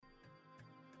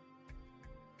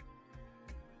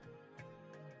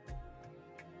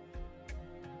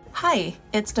Hi,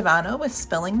 it's Devana with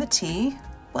Spilling the Tea.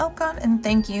 Welcome and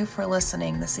thank you for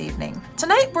listening this evening.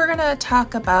 Tonight we're going to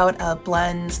talk about a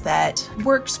blend that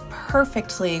works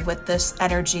perfectly with this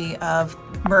energy of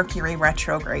Mercury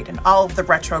retrograde and all of the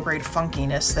retrograde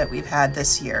funkiness that we've had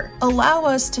this year. Allow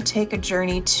us to take a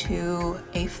journey to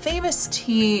a famous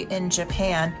tea in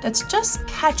Japan that's just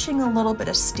catching a little bit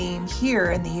of steam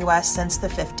here in the US since the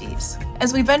 50s.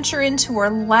 As we venture into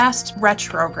our last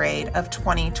retrograde of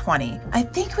 2020, I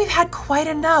think we've had quite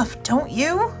enough, don't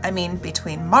you? I mean,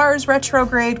 between Mars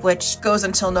retrograde, which goes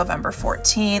until November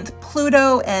 14th,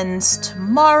 Pluto ends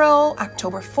tomorrow,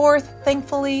 October 4th,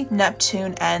 thankfully,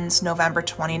 Neptune ends November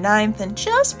 29th, and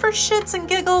just for shits and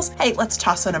giggles, hey, let's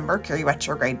toss in a Mercury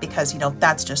retrograde because,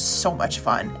 that's just so much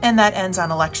fun. And that ends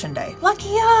on Election Day.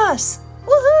 Lucky us!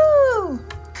 Woohoo!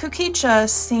 Kukicha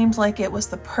seemed like it was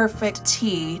the perfect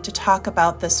tea to talk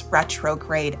about this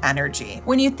retrograde energy.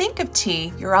 When you think of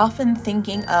tea, you're often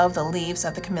thinking of the leaves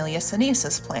of the Camellia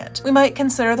sinensis plant. We might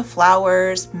consider the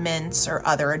flowers, mints, or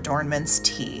other adornments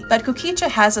tea. But Kukicha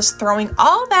has us throwing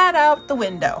all that out the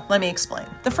window. Let me explain.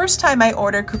 The first time I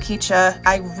ordered Kukicha,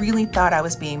 I really thought I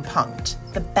was being punked.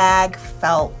 The bag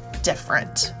felt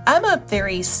different. I'm a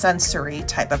very sensory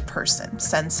type of person.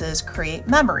 Senses create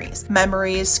memories.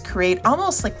 Memories create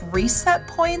almost like reset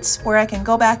points where I can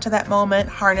go back to that moment,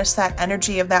 harness that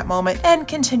energy of that moment, and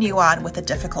continue on with a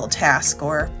difficult task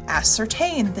or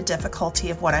ascertain the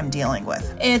difficulty of what I'm dealing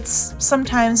with. It's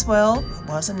sometimes, it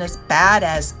wasn't as bad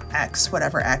as X,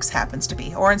 whatever X happens to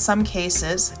be, or in some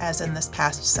cases, as in this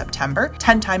past September,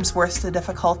 10 times worse the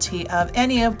difficulty of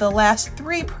any of the last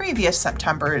 3 previous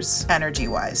Septembers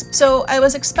energy-wise. So I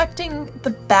was expecting the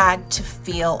bag to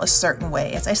feel a certain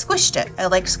way as I squished it. I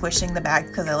like squishing the bag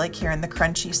because I like hearing the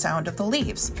crunchy sound of the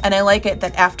leaves. And I like it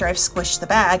that after I've squished the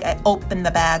bag, I open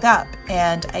the bag up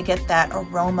and I get that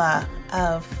aroma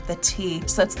of the tea.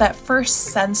 So it's that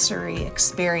first sensory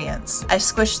experience. I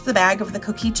squished the bag of the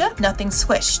Kukicha, nothing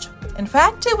squished. In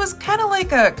fact, it was kind of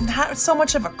like not so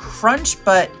much of a crunch,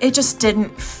 but it just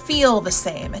didn't feel the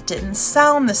same. It didn't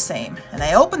sound the same. And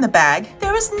I opened the bag,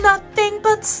 there was nothing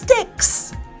but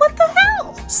sticks. What the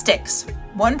hell? Sticks.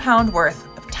 1 pound worth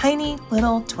of tiny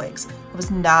little twigs. I was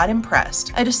not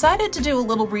impressed. I decided to do a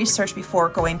little research before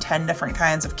going 10 different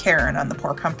kinds of Karen on the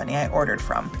poor company I ordered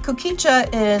from.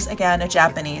 Kukicha is, again, a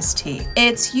Japanese tea.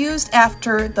 It's used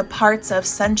after the parts of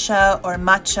sencha or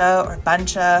matcha or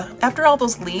bancha. After all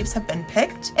those leaves have been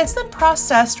picked, it's then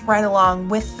processed right along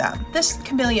with them. This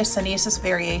Camellia sinensis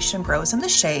variation grows in the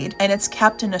shade, and it's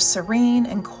kept in a serene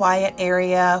and quiet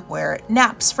area where it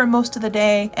naps for most of the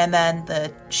day, and then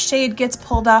the shade gets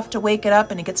pulled off to wake it up,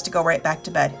 and it gets to go right back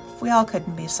to bed. We all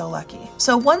couldn't be so lucky.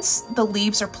 So once the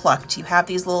leaves are plucked, you have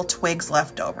these little twigs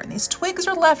left over, and these twigs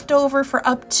are left over for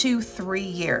up to 3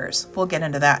 years. We'll get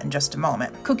into that in just a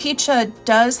moment. Kukicha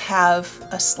does have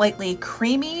a slightly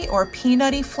creamy or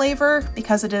peanutty flavor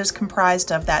because it is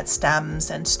comprised of that stems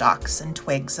and stalks and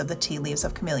twigs of the tea leaves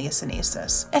of Camellia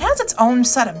sinensis. It has its own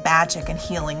set of magic and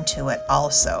healing to it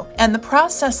also. And the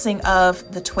processing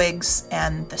of the twigs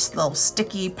and the little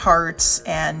sticky parts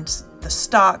and the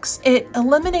stalks, it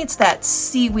eliminates that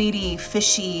seaweedy,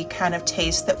 fishy kind of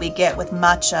taste that we get with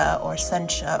matcha or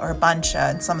sencha or bancha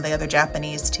and some of the other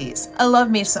Japanese teas. I love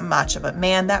me some matcha, but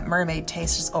man, that mermaid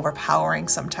taste is overpowering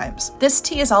sometimes. This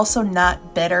tea is also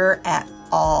not bitter at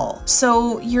all.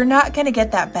 So you're not going to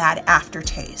get that bad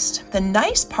aftertaste. The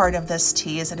nice part of this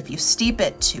tea is that if you steep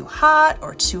it too hot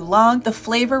or too long, the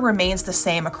flavor remains the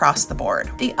same across the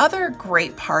board. The other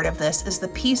great part of this is the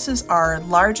pieces are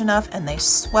large enough and they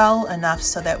swell enough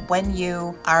so that when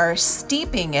you are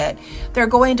steeping it, they're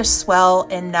going to swell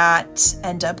and not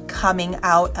end up coming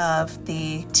out of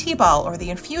the tea ball or the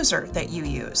infuser that you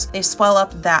use. They swell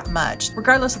up that much,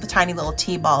 regardless of the tiny little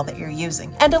tea ball that you're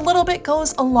using. And a little bit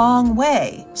goes a long way.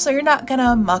 So you're not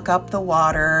gonna muck up the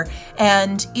water,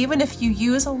 and even if you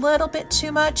use a little bit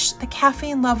too much, the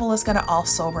caffeine level is gonna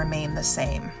also remain the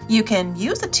same. You can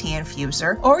use a tea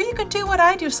infuser, or you can do what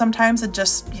I do sometimes and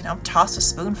just, toss a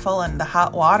spoonful in the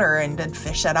hot water and then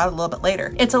fish it out a little bit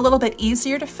later. It's a little bit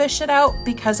easier to fish it out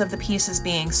because of the pieces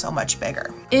being so much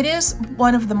bigger. It is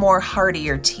one of the more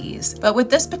heartier teas, but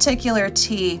with this particular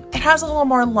tea, it has a little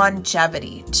more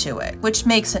longevity to it, which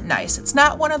makes it nice. It's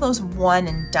not one of those one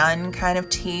and done kind of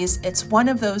teas. It's one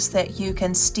of those that you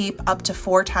can steep up to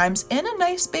 4 times in a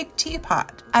nice big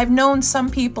teapot. I've known some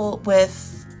people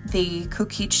with the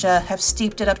kukicha have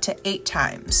steeped it up to 8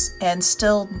 times, and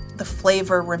still the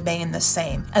flavor remained the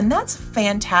same. And that's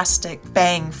fantastic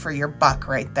bang for your buck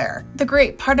right there. The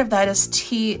great part of that is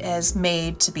tea is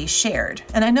made to be shared.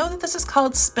 And I know that this is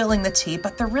called spilling the tea,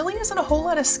 but there really isn't a whole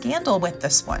lot of scandal with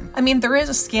this one. I mean, there is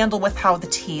a scandal with how the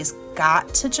teas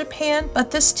got to Japan, but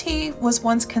this tea was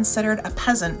once considered a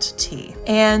peasant tea,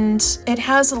 and it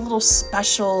has a little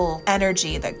special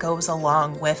energy that goes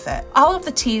along with it. All of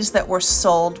the teas that were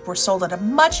sold at a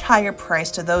much higher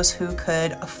price to those who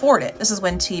could afford it. This is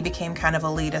when tea became kind of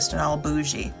elitist and all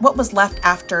bougie. What was left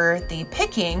after the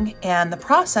picking and the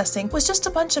processing was just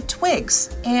a bunch of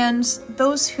twigs, and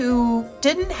those who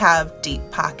didn't have deep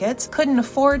pockets couldn't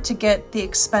afford to get the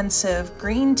expensive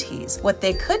green teas. What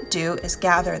they could do is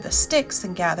gather the sticks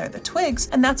and gather the twigs,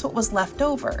 and that's what was left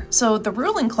over. So the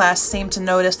ruling class seemed to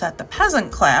notice that the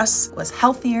peasant class was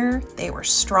healthier, they were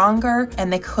stronger,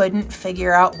 and they couldn't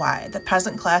figure out why. The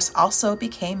peasant class also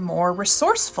became more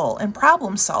resourceful and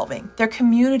problem solving. Their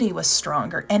community was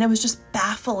stronger, and it was just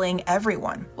baffling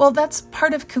everyone. Well, that's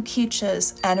part of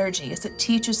kukicha's energy, is it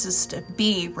teaches us to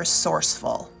be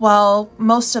resourceful. While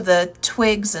most of the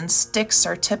twigs and sticks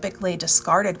are typically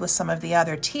discarded with some of the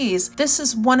other teas, this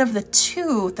is one of the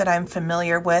 2 that I'm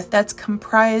familiar with that's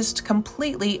comprised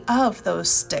completely of those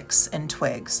sticks and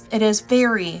twigs. It is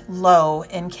very low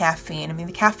in caffeine. I mean,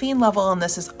 the caffeine level in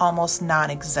this is almost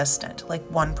non-existent, like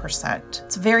 1%.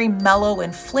 It's very mellow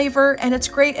in flavor, and it's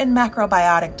great in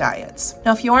macrobiotic diets.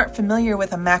 Now, if you aren't familiar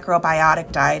with a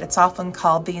macrobiotic diet, it's often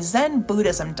called the Zen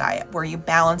Buddhism diet, where you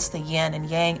balance the yin and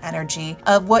yang energy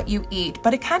of what you eat,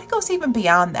 but it kind of goes even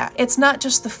beyond that. It's not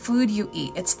just the food you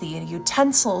eat, it's the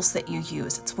utensils that you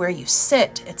use, it's where you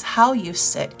sit, it's how you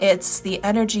sit, it's the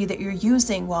energy that you're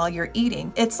using while you're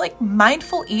eating. It's like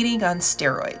mindful eating on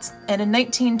steroids. And in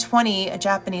 1920, a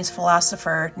Japanese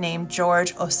philosopher named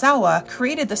George Osawa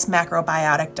created this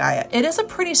macrobiotic diet. It is a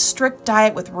pretty strict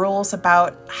diet with rules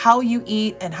about how you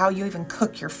eat and how you even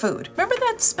cook your food. Remember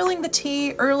that spilling the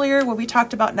tea earlier where we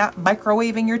talked about not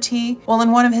microwaving your tea? Well,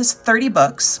 in one of his 30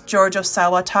 books, George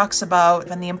Osawa talks about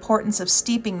the importance of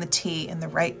steeping the tea in the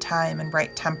right time and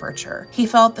right temperature. He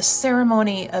felt the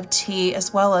ceremony of tea,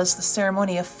 as well as the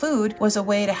ceremony of food, was a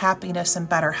way to happiness and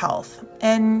better health.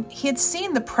 And he had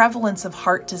seen the prevalence of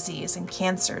heart disease and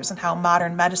cancers and how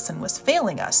modern medicine was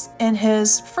failing us. In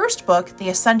his first book, The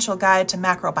Essential Guide to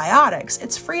Macrobiotics,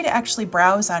 it's free to actually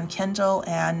browse on Kindle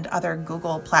and other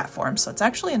Google platforms, so it's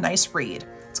actually a nice read.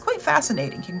 It's quite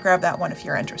fascinating. You can grab that one if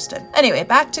you're interested. Anyway,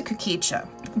 back to kukicha.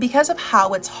 Because of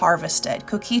how it's harvested,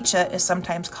 kukicha is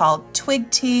sometimes called twig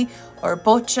tea or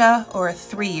bocha or a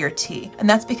 3-year tea. And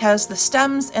that's because the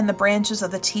stems and the branches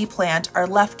of the tea plant are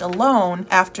left alone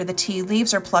after the tea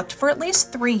leaves are plucked for at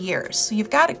least 3 years. So you've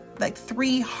got like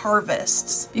 3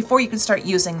 harvests before you can start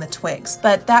using the twigs.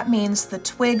 But that means the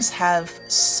twigs have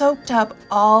soaked up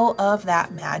all of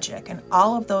that magic and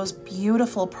all of those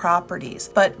beautiful properties,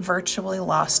 but virtually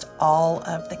lost all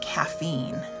of the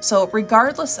caffeine. So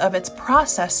regardless of its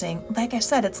processing, like I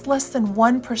said, it's less than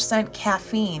 1%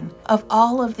 caffeine of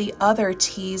all of the other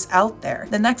teas out there.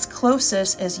 The next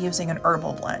closest is using an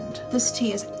herbal blend. This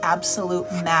tea is absolute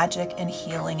magic and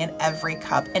healing in every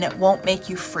cup, and it won't make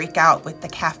you freak out with the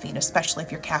caffeine, especially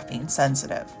if you're caffeine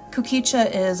sensitive.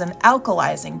 Kukicha is an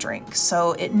alkalizing drink,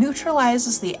 so it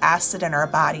neutralizes the acid in our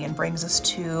body and brings us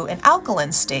to an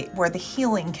alkaline state where the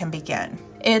healing can begin.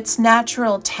 Its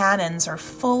natural tannins are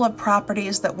full of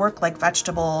properties that work like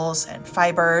vegetables and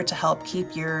fiber to help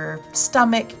keep your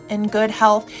stomach in good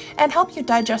health and help you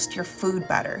digest your food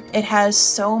better. It has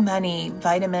so many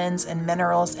vitamins and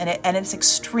minerals in it, and it's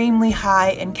extremely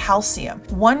high in calcium.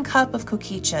 1 cup of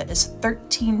kukicha is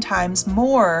 13 times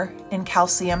more in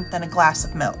calcium than a glass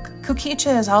of milk.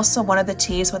 Kukicha is also one of the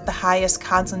teas with the highest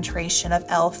concentration of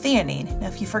L-theanine. Now,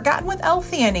 if you've forgotten what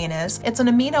L-theanine is, it's an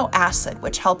amino acid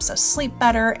which helps us sleep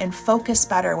better and focus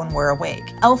better when we're awake.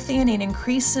 L-theanine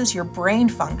increases your brain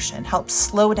function, helps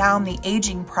slow down the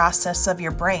aging process of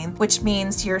your brain, which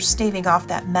means you're staving off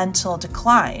that mental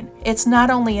decline. It's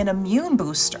not only an immune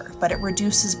booster, but it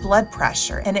reduces blood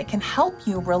pressure and it can help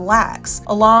you relax,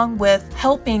 along with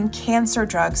helping cancer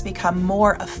drugs become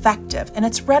more effective. And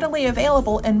it's readily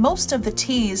available in most of the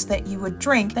teas that you would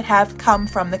drink that have come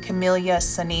from the Camellia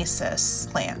sinensis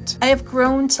plant. I have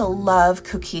grown to love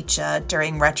kukicha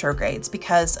during retrogrades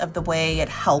because of the way it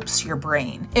helps your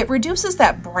brain. It reduces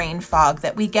that brain fog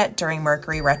that we get during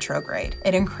Mercury retrograde.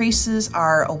 It increases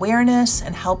our awareness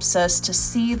and helps us to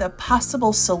see the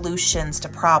possible solutions to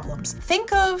problems.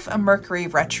 Think of a Mercury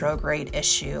retrograde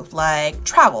issue like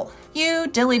travel. You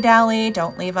dilly-dally,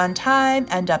 don't leave on time,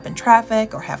 end up in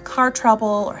traffic, or have car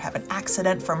trouble, or have an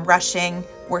accident from rushing.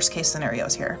 worst case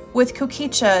scenarios here. With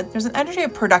Kukicha, there's an energy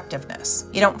of productiveness.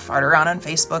 You don't fart around on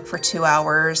Facebook for 2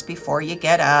 hours before you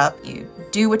get up. You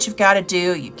do what you've got to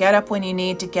do. You get up when you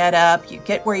need to get up. You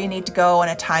get where you need to go in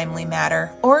a timely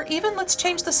manner. Or even let's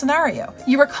change the scenario.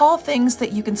 You recall things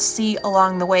that you can see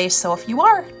along the way. So if you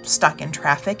are stuck in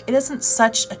traffic, it isn't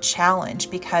such a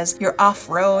challenge because your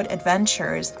off-road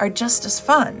adventures are just as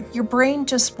fun. Your brain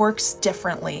just works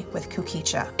differently with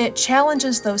Kukicha. It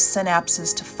challenges those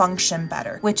synapses to function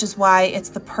better, which is why it's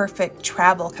the perfect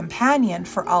travel companion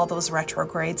for all those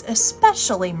retrogrades,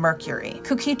 especially Mercury.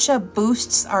 Kukicha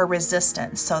boosts our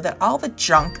resistance so that all the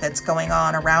junk that's going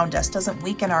on around us doesn't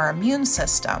weaken our immune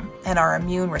system and our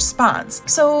immune response.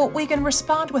 So we can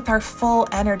respond with our full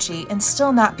energy and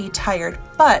still not be tired,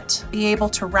 but be able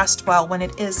to rest well when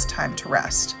it is time to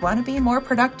rest. Want to be more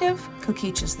productive?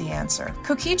 Kukicha is the answer.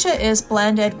 Kukicha is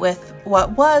blended with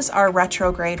what was our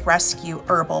retrograde rescue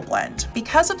herbal blend.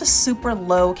 Because of the super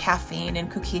low caffeine in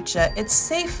Kukicha, it's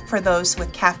safe for those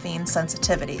with caffeine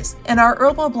sensitivities. In our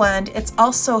herbal blend, it's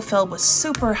also filled with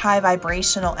super high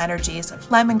vibrational energies of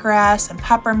lemongrass and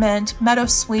peppermint,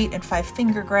 meadowsweet and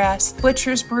five-finger grass,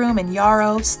 butcher's broom and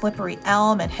yarrow, slippery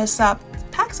elm and hyssop.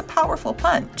 Packs a powerful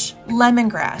punch.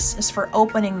 Lemongrass is for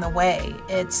opening the way.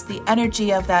 It's the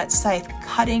energy of that scythe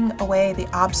cutting away the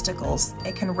obstacles.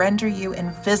 It can render you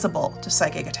invisible to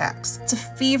psychic attacks. It's a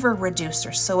fever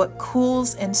reducer, so it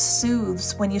cools and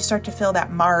soothes when you start to feel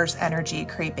that Mars energy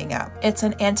creeping up. It's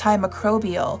an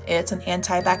antimicrobial, it's an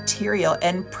antibacterial,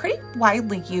 and pretty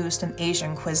widely used in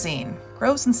Asian cuisine.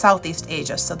 Grows in Southeast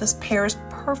Asia, so this pairs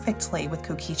perfectly with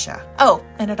Kukicha. Oh,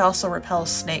 and it also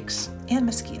repels snakes and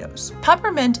mosquitoes.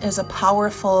 Peppermint is a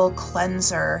powerful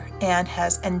cleanser and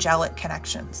has angelic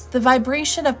connections. The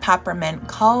vibration of peppermint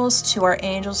calls to our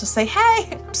angels to say, hey,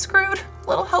 I'm screwed.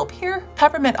 Little help here.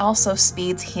 Peppermint also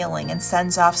speeds healing and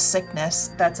sends off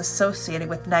sickness that's associated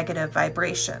with negative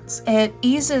vibrations. It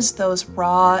eases those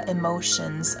raw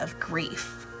emotions of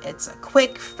grief. It's a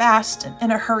quick, fast, and in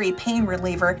a hurry pain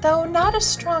reliever, though not as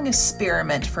strong as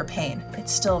spearmint for pain.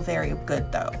 It's still very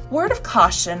good though. Word of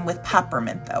caution with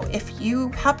peppermint though, if you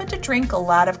happen to drink a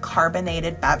lot of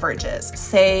carbonated beverages,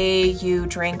 say you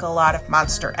drink a lot of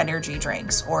Monster energy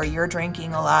drinks, or you're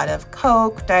drinking a lot of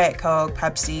Coke, Diet Coke,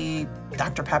 Pepsi,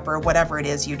 Dr. Pepper, whatever it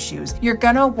is you choose, you're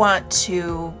gonna want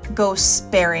to go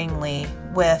sparingly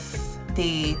with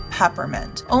the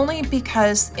peppermint, only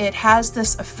because it has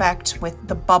this effect with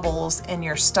the bubbles in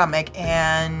your stomach,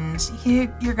 and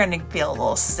you're going to feel a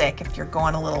little sick if you're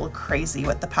going a little crazy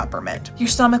with the peppermint. Your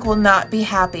stomach will not be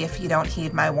happy if you don't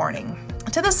heed my warning.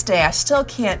 To this day, I still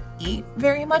can't eat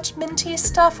very much minty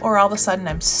stuff, or all of a sudden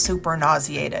I'm super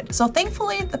nauseated. So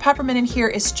thankfully, the peppermint in here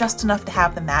is just enough to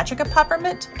have the magic of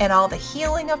peppermint and all the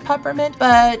healing of peppermint,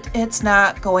 but it's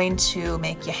not going to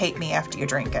make you hate me after you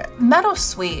drink it.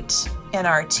 Meadowsweet in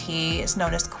our tea is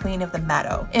known as Queen of the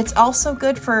Meadow. It's also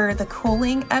good for the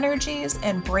cooling energies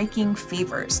and breaking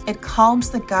fevers. It calms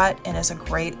the gut and is a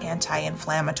great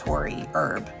anti-inflammatory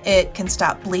herb. It can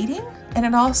stop bleeding, and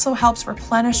it also helps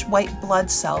replenish white blood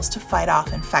cells to fight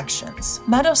off infections.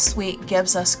 Meadowsweet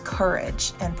gives us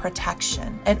courage and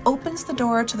protection and opens the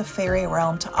door to the fairy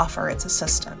realm to offer its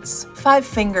assistance.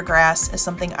 Five-finger grass is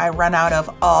something I run out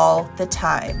of all the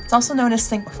time. It's also known as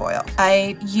cinquefoil.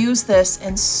 I use this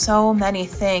in so many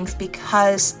things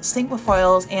because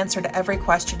cinquefoil's answer to every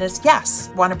question is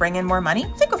yes. Want to bring in more money?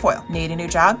 Cinquefoil. Need a new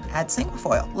job? Add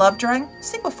cinquefoil. Love drawing?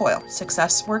 Cinquefoil.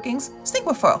 Success workings?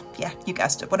 Cinquefoil. Yeah, you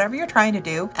guessed it. Whatever you're trying to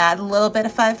do, add a little bit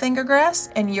of five-finger grass,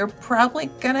 and you're probably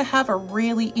gonna have a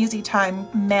really easy time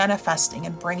manifesting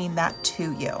and bringing that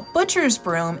to you. Butcher's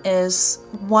broom is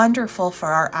wonderful for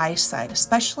our eyesight,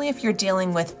 especially if you're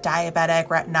dealing with diabetic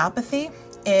retinopathy.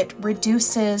 It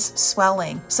reduces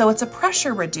swelling. So it's a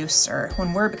pressure reducer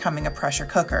when we're becoming a pressure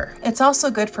cooker. It's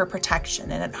also good for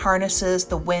protection, and it harnesses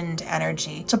the wind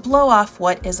energy to blow off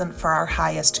what isn't for our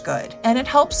highest good. And it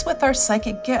helps with our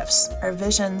psychic gifts. Our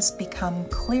visions become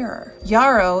clearer.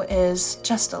 Yarrow is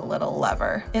just a little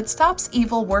lever. It stops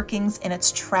evil workings in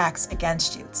its tracks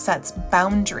against you. It sets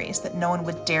boundaries that no one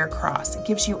would dare cross. It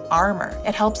gives you armor.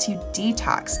 It helps you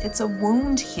detox. It's a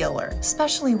wound healer,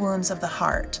 especially wounds of the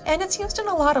heart. And it's used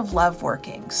in a lot of love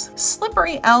workings.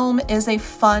 Slippery elm is a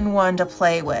fun one to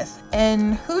play with.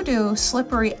 In hoodoo,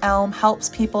 slippery elm helps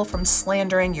people from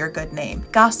slandering your good name.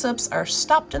 Gossips are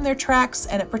stopped in their tracks,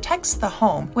 and it protects the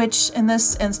home, which in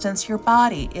this instance, your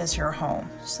body is your home.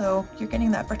 So you're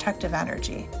getting that protective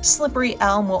energy. Slippery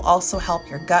elm will also help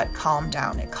your gut calm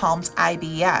down. It calms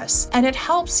IBS, and it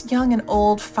helps young and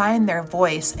old find their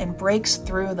voice and breaks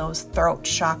through those throat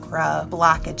chakra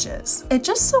blockages. It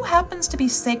just so happens to be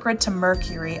sacred to Mercury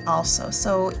Mercury also.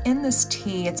 So in this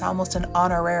tea, it's almost an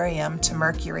honorarium to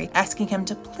Mercury, asking him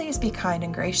to please be kind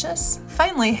and gracious.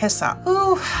 Finally, hyssop.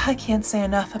 Ooh, I can't say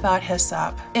enough about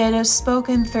hyssop. It is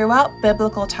spoken throughout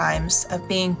biblical times of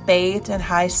being bathed in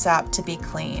hyssop to be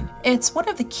clean. It's one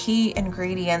of the key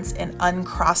ingredients in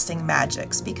uncrossing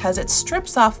magics because it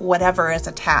strips off whatever is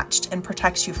attached and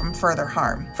protects you from further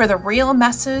harm. For the real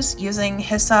messes, using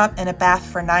hyssop in a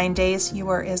bath for 9 days, you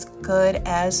are as good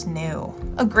as new.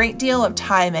 A great deal of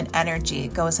time and energy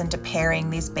goes into pairing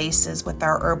these bases with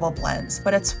our herbal blends,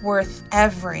 but it's worth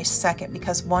every second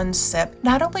because one sip,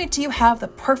 not only do you have the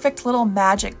perfect little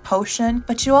magic potion,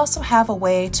 but you also have a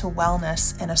way to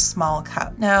wellness in a small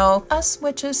cup. Now, us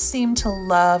witches seem to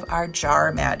love our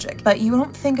jar magic, but you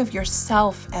don't think of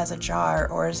yourself as a jar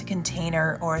or as a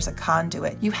container or as a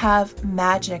conduit. You have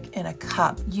magic in a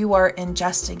cup. You are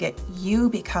ingesting it. You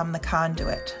become the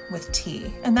conduit with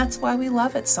tea, and that's why we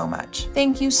love it so much.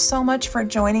 Thank you so much for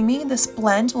joining me. This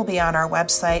blend will be on our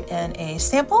website in a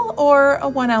sample or a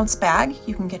 1-ounce bag.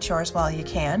 You can get yours while you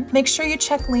can. Make sure you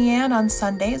check Leanne on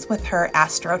Sundays with her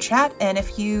Astro Chat, and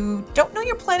if you don't know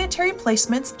your planetary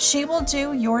placements, she will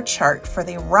do your chart for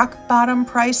the rock bottom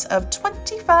price of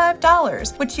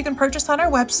 $25, which you can purchase on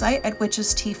our website at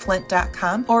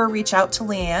witchesteaflint.com or reach out to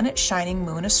Leanne at Shining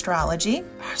Moon Astrology.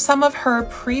 Some of her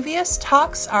previous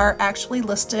talks are actually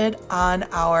listed on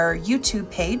our YouTube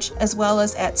page, as well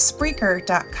as at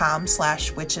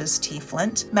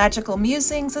Spreaker.com/witchesteaflint. Magical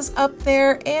Musings is up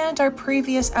there, and our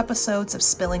previous episodes of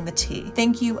Spilling the Tea.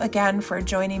 Thank you again for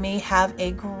joining me. Have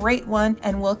a great one,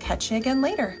 and we'll catch you again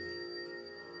later.